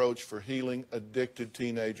proactive approach for healing addicted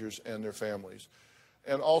teenagers and their families.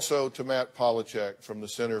 And also to Matt Polachek from the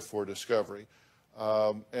Center for Discovery.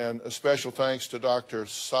 And a special thanks to Dr.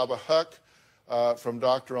 Saba Huck from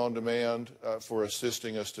Doctor on Demand for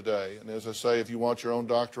assisting us today. And as I say, if you want your own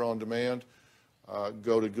Doctor on Demand,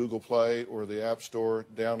 go to Google Play or the App Store,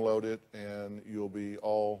 download it, and you'll be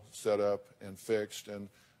all set up and fixed. And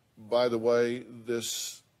by the way,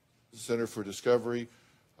 this Center for Discovery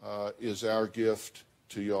is our gift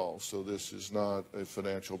to y'all. So this is not a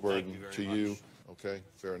financial burden to you. Okay,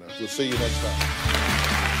 fair enough. We'll see you next time.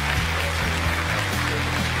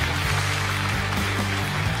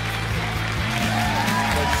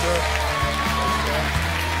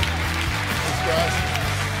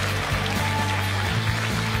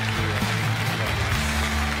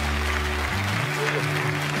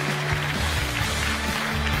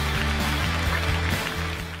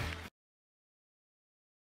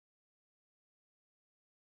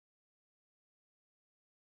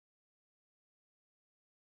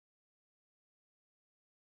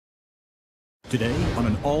 Today on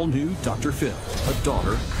an all-new Dr. Phil, a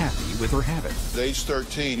daughter happy with her habit. At age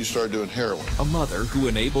 13, you start doing heroin. A mother who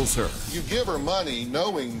enables her. You give her money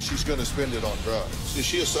knowing she's going to spend it on drugs. Is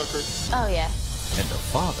she a sucker? Oh, yeah. And a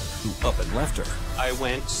father who up and left her. I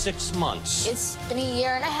went 6 months. It's been a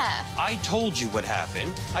year and a half. I told you what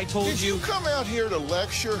happened. I told Did you come out here to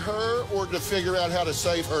lecture her or to figure out how to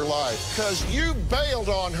save her life? Because you bailed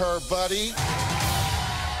on her, buddy.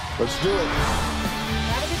 Let's do it.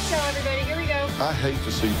 Have a good show, everybody. Here we go. I hate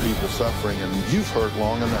to see people suffering, and you've hurt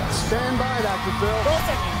long enough. Stand by, Dr. Phil.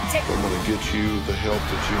 I'm going to get you the help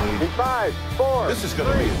that you need. In 5, 4, This is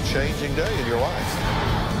going to be a changing day in your life.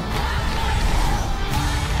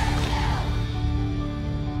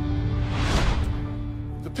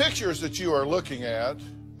 The pictures that you are looking at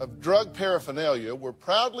of drug paraphernalia were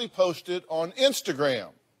proudly posted on Instagram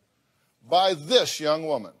by this young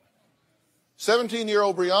woman.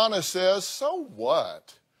 17-year-old Brianna says, so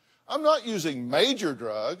what? I'm not using major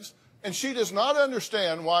drugs, and she does not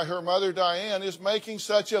understand why her mother, Diane, is making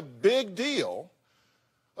such a big deal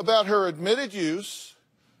about her admitted use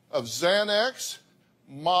of Xanax,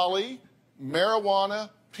 Molly,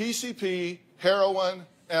 marijuana, PCP, heroin,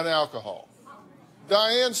 and alcohol.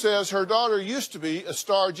 Diane says her daughter used to be a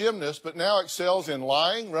star gymnast, but now excels in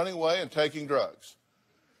lying, running away, and taking drugs.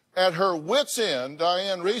 At her wit's end,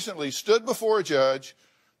 Diane recently stood before a judge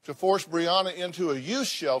to force Brianna into a youth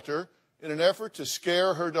shelter in an effort to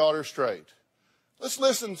scare her daughter straight. Let's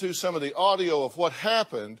listen to some of the audio of what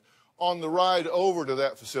happened on the ride over to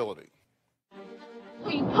that facility.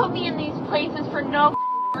 You put me in these places for no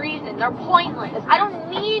reason. They're pointless. I don't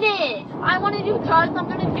need it. I want to do drugs. I'm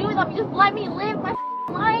going to do them. Just let me live my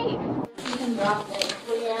life. You can drop it,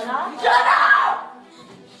 Brianna. Shut up!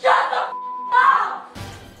 Shut the up!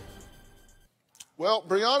 Well,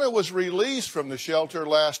 Brianna was released from the shelter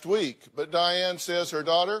last week, but Diane says her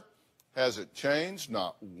daughter hasn't changed,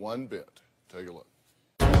 not one bit. Take a look.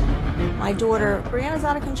 My daughter, Brianna's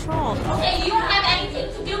out of control. Hey, you don't have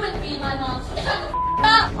anything to do with me, my mom. Shut the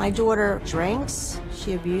up! My daughter drinks,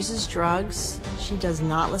 she abuses drugs, she does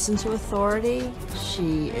not listen to authority,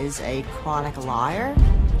 she is a chronic liar,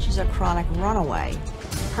 she's a chronic runaway.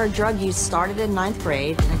 Her drug use started in 9th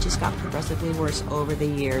grade, and it just got progressively worse over the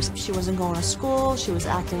years. She wasn't going to school, she was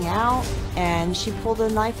acting out, and she pulled a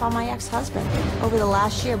knife on my ex-husband. Over the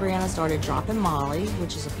last year, Brianna started dropping Molly,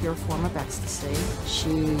 which is a pure form of ecstasy.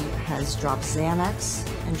 She has dropped Xanax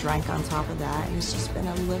and drank on top of that, and it's just been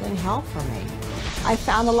a living hell for me. I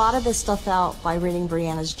found a lot of this stuff out by reading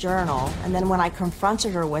Brianna's journal, and then when I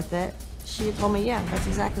confronted her with it, she told me, yeah, that's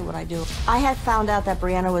exactly what I do. I had found out that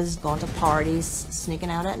Brianna was going to parties, sneaking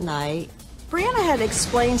out at night. Brianna had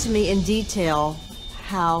explained to me in detail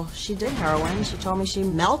how she did heroin. She told me she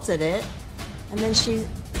melted it, and then she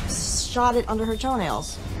shot it under her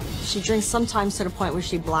toenails. She drinks sometimes to the point where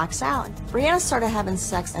she blacks out. Brianna started having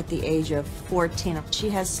sex at the age of 14. She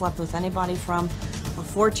has slept with anybody from a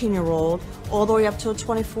 14-year-old all the way up to a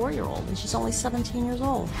 24-year-old, and she's only 17 years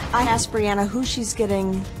old. I asked Brianna who she's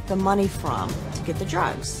getting the money from to get the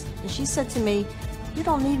drugs, and she said to me, you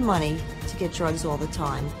don't need money to get drugs all the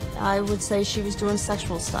time. I would say she was doing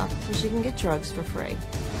sexual stuff so she can get drugs for free.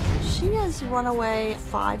 She has run away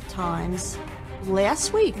 5 times.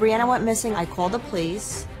 Last week, Brianna went missing. I called the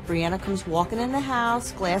police. Brianna comes walking in the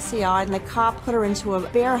house, glassy-eyed, and the cop put her into a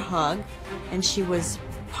bear hug, and she was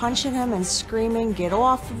punching him and screaming, get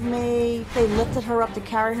off of me. They lifted her up to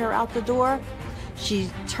carry her out the door. She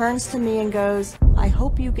turns to me and goes, I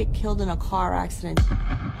hope you get killed in a car accident.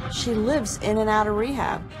 She lives in and out of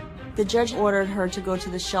rehab. The judge ordered her to go to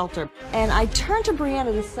the shelter. And I turned to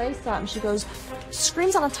Brianna to say something. She goes,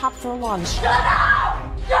 screams on the top of her lungs. Shut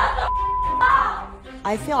up! Shut the up!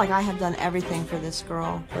 I feel like I have done everything for this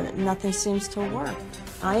girl, but nothing seems to work.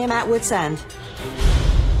 I am at wit's end.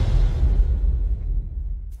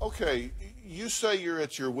 Okay, you say you're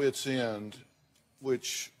at your wit's end,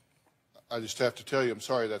 which I just have to tell you, I'm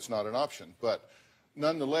sorry, that's not an option. But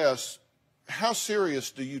nonetheless, how serious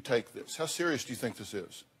do you take this? How serious do you think this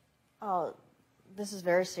is? Oh, this is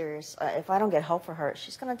very serious. If I don't get help for her,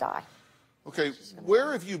 she's going to die. Okay,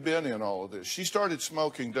 where have you been in all of this? She started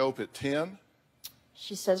smoking dope at 10?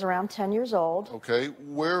 She says around 10 years old. Okay,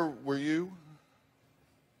 where were you?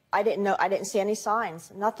 I didn't know, I didn't see any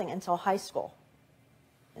signs, nothing until high school.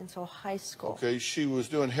 Until high school. Okay, she was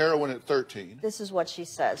doing heroin at 13. This is what she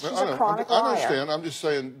says. She's a chronic liar. I understand. I'm just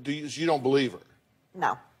saying, you don't believe her?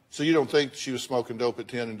 No. So you don't think she was smoking dope at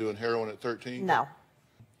 10 and doing heroin at 13? No.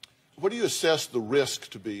 What do you assess the risk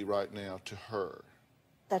to be right now to her?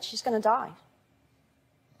 That she's going to die.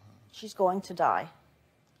 She's going to die.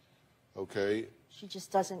 Okay. She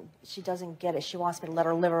just doesn't get it. She wants me to let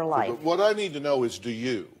her live her life. But what I need to know is, do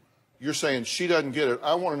you? You're saying she doesn't get it.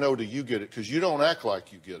 I want to know, do you get it? Because you don't act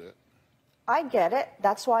like you get it. I get it.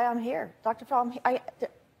 That's why I'm here. Dr. Phil,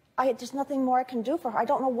 there's nothing more I can do for her. I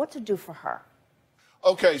don't know what to do for her.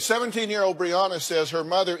 Okay, 17-year-old Brianna says her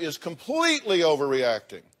mother is completely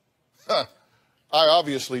overreacting. I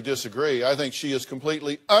obviously disagree. I think she is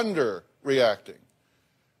completely underreacting.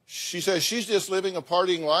 She says she's just living a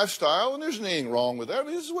partying lifestyle, and there's anything wrong with that. I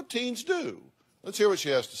mean, this is what teens do. Let's hear what she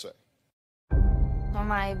has to say. When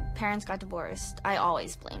my parents got divorced, I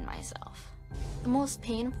always blamed myself. The most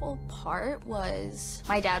painful part was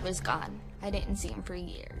my dad was gone. I didn't see him for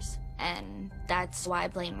years. And that's why I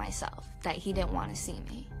blamed myself, that he didn't want to see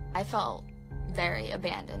me. I felt very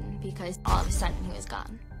abandoned because all of a sudden he was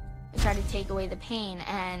gone. I tried to take away the pain,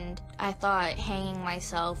 and I thought hanging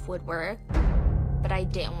myself would work, but I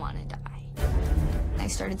didn't want to die. I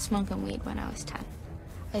started smoking weed when I was 10.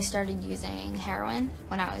 I started using heroin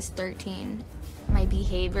when I was 13. My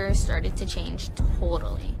behavior started to change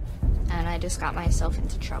totally, and I just got myself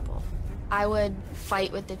into trouble. I would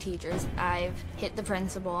fight with the teachers. I've hit the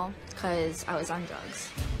principal because I was on drugs.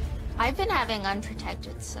 I've been having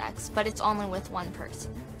unprotected sex, but it's only with one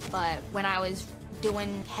person. But when I was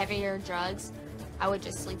doing heavier drugs, I would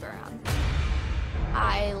just sleep around.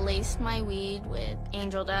 I laced my weed with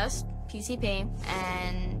angel dust, PCP,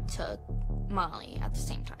 and took Molly at the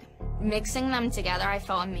same time. Mixing them together, I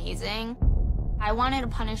felt amazing. I wanted to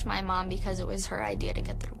punish my mom because it was her idea to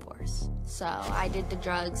get the divorce. So I did the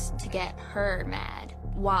drugs to get her mad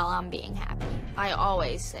while I'm being happy. I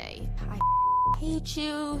always say, I hate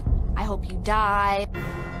you, I hope you die.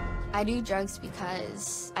 I do drugs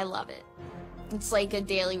because I love it. It's like a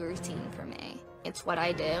daily routine for me. It's what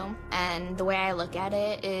I do, and the way I look at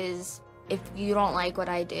it is, if you don't like what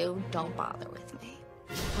I do, don't bother with me.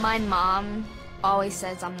 My mom always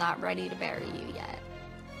says I'm not ready to bury you yet,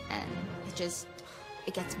 and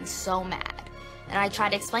it gets me so mad. And I try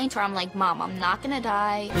to explain to her, I'm like, Mom, I'm not gonna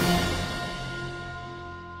die.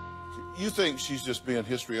 You think she's just being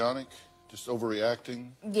histrionic, just overreacting?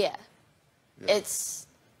 Yeah. It's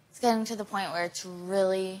getting to the point where it's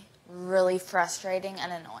really, really frustrating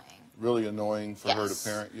and annoying. Really annoying for her to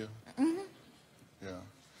parent you? Mm-hmm. Yeah.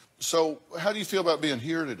 So how do you feel about being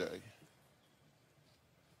here today?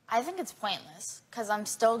 I think it's pointless, because I'm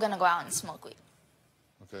still gonna go out and smoke weed.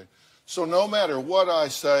 Okay. So no matter what I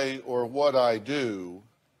say or what I do,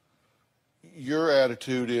 your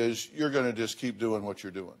attitude is you're going to just keep doing what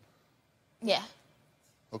you're doing. Yeah.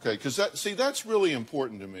 Okay, because that's really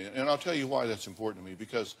important to me, and I'll tell you why that's important to me,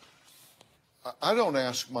 because I don't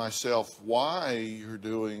ask myself why you're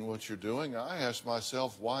doing what you're doing. I ask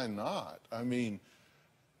myself why not. I mean,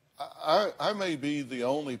 I may be the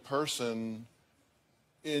only person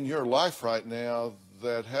in your life right now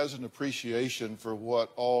that has an appreciation for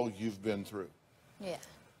what all you've been through. Yeah.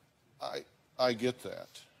 I get that.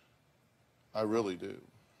 I really do.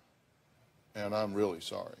 And I'm really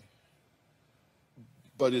sorry.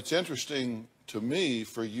 But it's interesting to me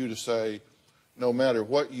for you to say, no matter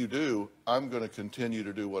what you do, I'm going to continue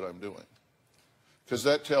to do what I'm doing. Because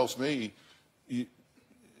that tells me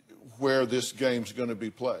where this game's going to be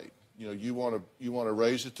played. You know, you want to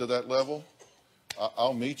raise it to that level?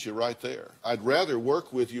 I'll meet you right there. I'd rather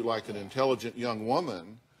work with you like an intelligent young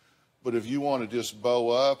woman, but if you want to just bow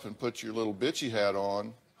up and put your little bitchy hat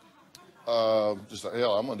on, just like,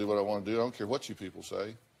 hell, I'm going to do what I want to do. I don't care what you people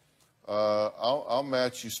say. I'll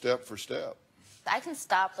match you step for step. I can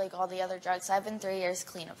stop like all the other drugs. I've been 3 years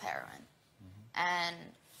clean of heroin. And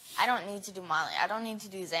I don't need to do Molly. I don't need to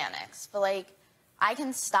do Xanax. But like, I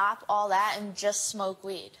can stop all that and just smoke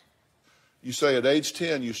weed. You say at age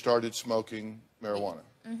 10 you started smoking marijuana,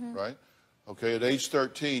 right? Okay, at age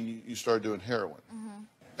 13 you started doing heroin.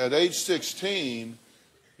 At age 16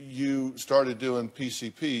 you started doing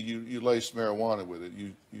PCP. You laced marijuana with it.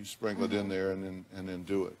 You sprinkle it in there and then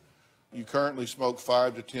do it. You currently smoke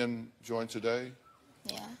 5 to 10 joints a day?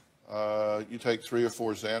 Yeah. You take 3 or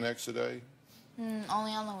 4 Xanax a day?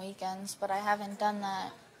 Only on the weekends, but I haven't done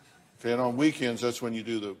that. Okay, and on weekends that's when you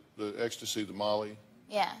do the ecstasy, the Molly?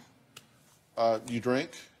 Yeah. You drink?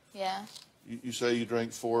 Yeah. You say you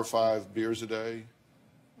drink 4 or 5 beers a day?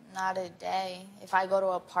 Not a day. If I go to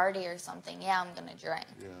a party or something, yeah, I'm gonna drink.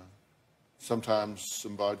 Yeah. Sometimes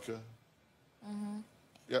some vodka?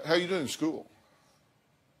 Yeah. How are you doing in school?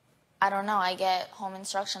 I don't know. I get home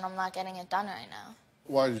instruction. I'm not getting it done right now.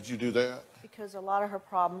 Why did you do that? Because a lot of her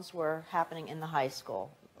problems were happening in the high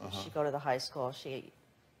school. She'd go to the high school.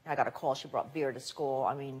 I got a call. She brought beer to school.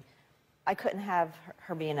 I mean, I couldn't have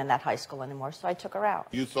her being in that high school anymore, so I took her out.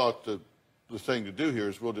 You thought the thing to do here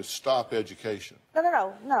is we'll just stop education.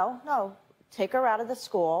 No. Take her out of the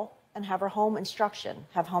school and have her home instruction,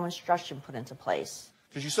 have home instruction put into place.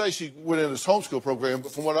 Because you say she went in this homeschool program,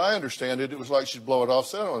 but from what I understand it was like she'd blow it off,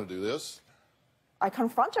 say, I don't want to do this. I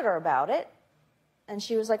confronted her about it, and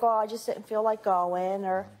she was like, oh, I just didn't feel like going,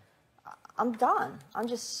 or I'm done. I'm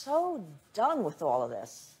just so done with all of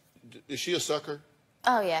this. Is she a sucker?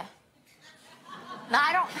 Oh, yeah. No,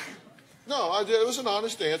 I don't. No, it was an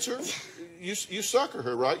honest answer. You sucker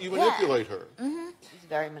her, right? You manipulate her. She's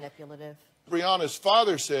very manipulative. Brianna's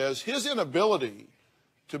father says his inability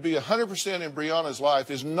to be 100% in Brianna's life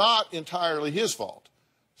is not entirely his fault.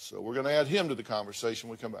 So we're going to add him to the conversation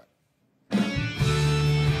when we come back.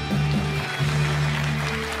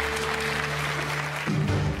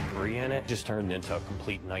 Brianna just turned into a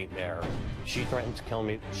complete nightmare. She threatened to kill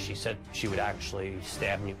me. She said she would actually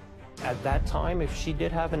stab me. At that time, if she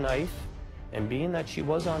did have a knife, and being that she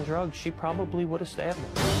was on drugs, she probably would have stabbed me.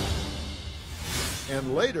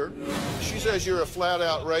 And later, she says you're a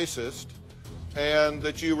flat-out racist and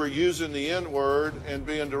that you were using the N-word and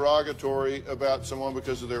being derogatory about someone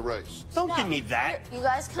because of their race. Don't give me that. You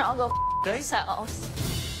guys can all go f yourselves.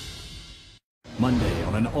 Monday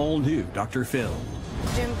on an all-new Dr. Phil.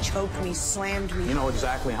 him, choked me, slammed me. You know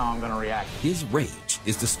exactly how I'm going to react. His rage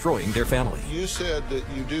is destroying their family. You said that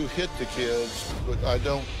you do hit the kids, but I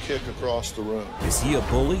don't kick across the room. Is he a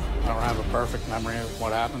bully? I don't have a perfect memory of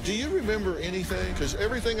what happened. Do you remember anything? Because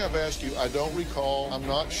everything I've asked you, I don't recall. I'm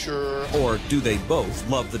not sure. Or do they both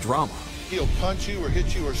love the drama? He'll punch you or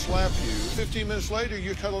hit you or slap you. 15 minutes later,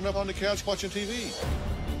 you're cuddling up on the couch watching TV.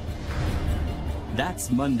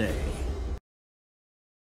 That's Monday.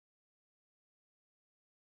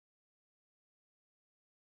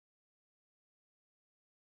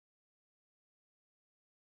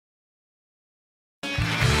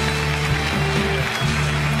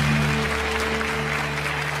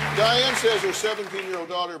 Diane says her 17-year-old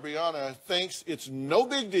daughter, Brianna, thinks it's no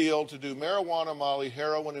big deal to do marijuana, Molly,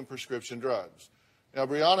 heroin, and prescription drugs. Now,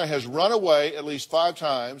 Brianna has run away at least 5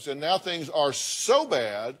 times, and now things are so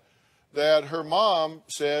bad that her mom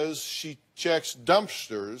says she checks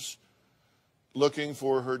dumpsters looking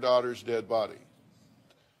for her daughter's dead body.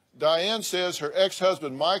 Diane says her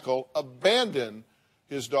ex-husband, Michael, abandoned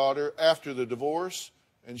his daughter after the divorce,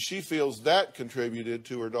 and she feels that contributed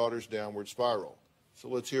to her daughter's downward spiral. So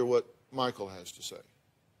let's hear what Michael has to say.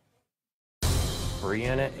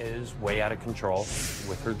 Brianna is way out of control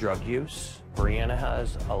with her drug use. Brianna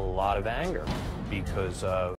has a lot of anger because of